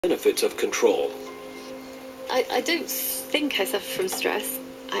benefits of control. I don't think I suffer from stress.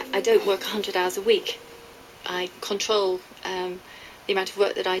 I don't work 100 hours a week. I control the amount of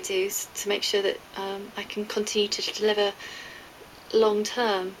work that I do to make sure that I can continue to deliver long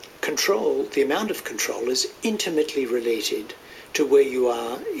term. Control, the amount of control, is intimately related to where you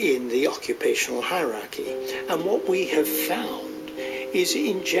are in the occupational hierarchy. And what we have found is,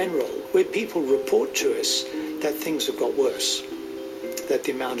 in general, where people report to us that things have got worse, that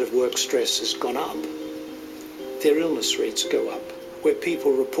the amount of work stress has gone up, their illness rates go up. Where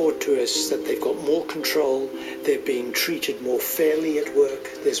people report to us that they've got more control, they're being treated more fairly at work,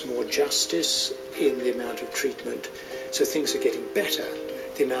 there's more justice in the amount of treatment, so things are getting better,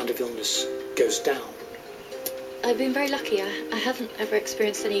 the amount of illness goes down. I've been very lucky. I haven't ever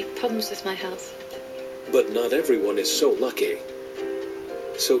experienced any problems with my health. But not everyone is so lucky.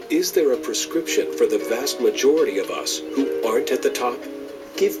 So is there a prescription for the vast majority of us who aren't at the top?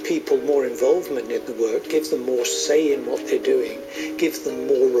 Give people more involvement in the work, give them more say in what they're doing, give them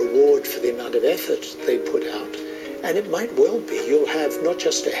more reward for the amount of effort they put out. And it might well be you'll have not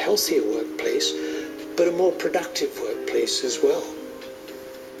just a healthier workplace, but a more productive workplace as well.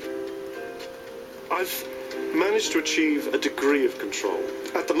 I've managed to achieve a degree of control.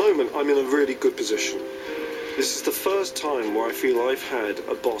 At the moment, I'm in a really good position. This is the first time where I feel I've had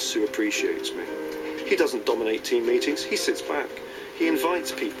a boss who appreciates me. He doesn't dominate team meetings, he sits back. He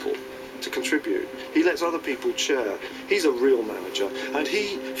invites people to contribute. He lets other people chair. He's a real manager. And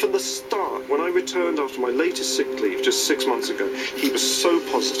he, from the start, when I returned after my latest sick leave just 6 months ago, he was so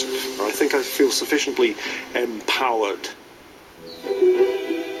positive. I think I feel sufficiently empowered.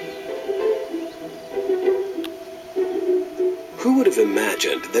 Who would have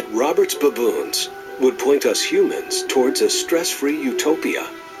imagined that Robert's baboons would point us humans towards a stress-free utopia?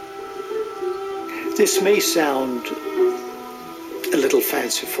 This may sound a little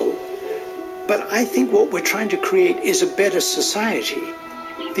fanciful, but I think what we're trying to create is a better society.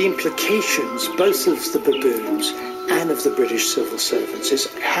 The implications, both of the baboons and of the British civil servants, is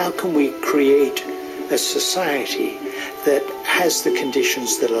how can we create a society that has the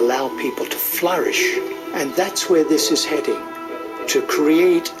conditions that allow people to flourish? And that's where this is heading, to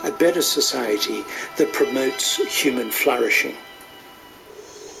create a better society that promotes human flourishing.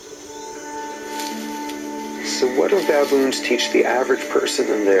 So what do baboons teach the average person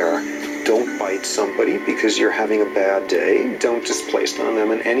in there? Don't bite somebody because you're having a bad day. Don't displace on them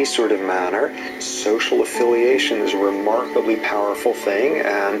in any sort of manner. Social affiliation is a remarkably powerful thing,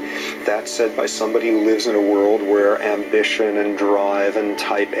 and that's said by somebody who lives in a world where ambition and drive and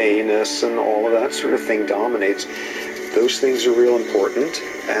type A-ness and all of that sort of thing dominates. Those things are real important,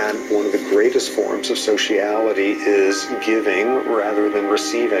 and one of the greatest forms of sociality is giving rather than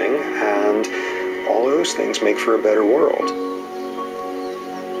receiving, and all of those things make for a better world.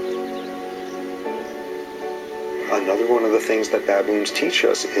 Another one of the things that baboons teach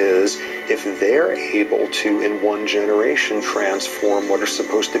us is if they're able to, in one generation, transform what are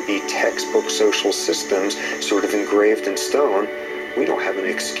supposed to be textbook social systems sort of engraved in stone, we don't have an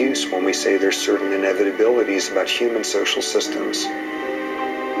excuse when we say there's certain inevitabilities about human social systems.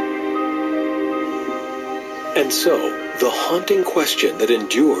 And so, the haunting question that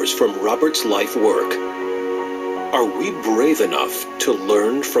endures from Robert's life work: are we brave enough to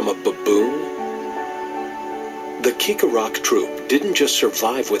learn from a baboon? The Keekarok troop didn't just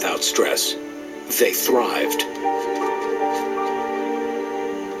survive without stress, they thrived.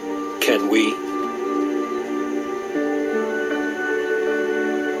 Can we?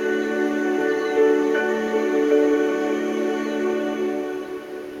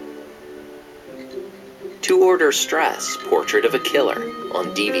 To order Stress, Portrait of a Killer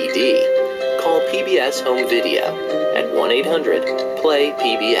on DVD, call PBS Home Video at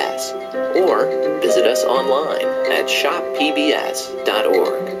 1-800-PLAY-PBS or visit us online at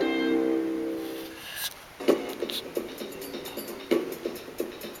shoppbs.org.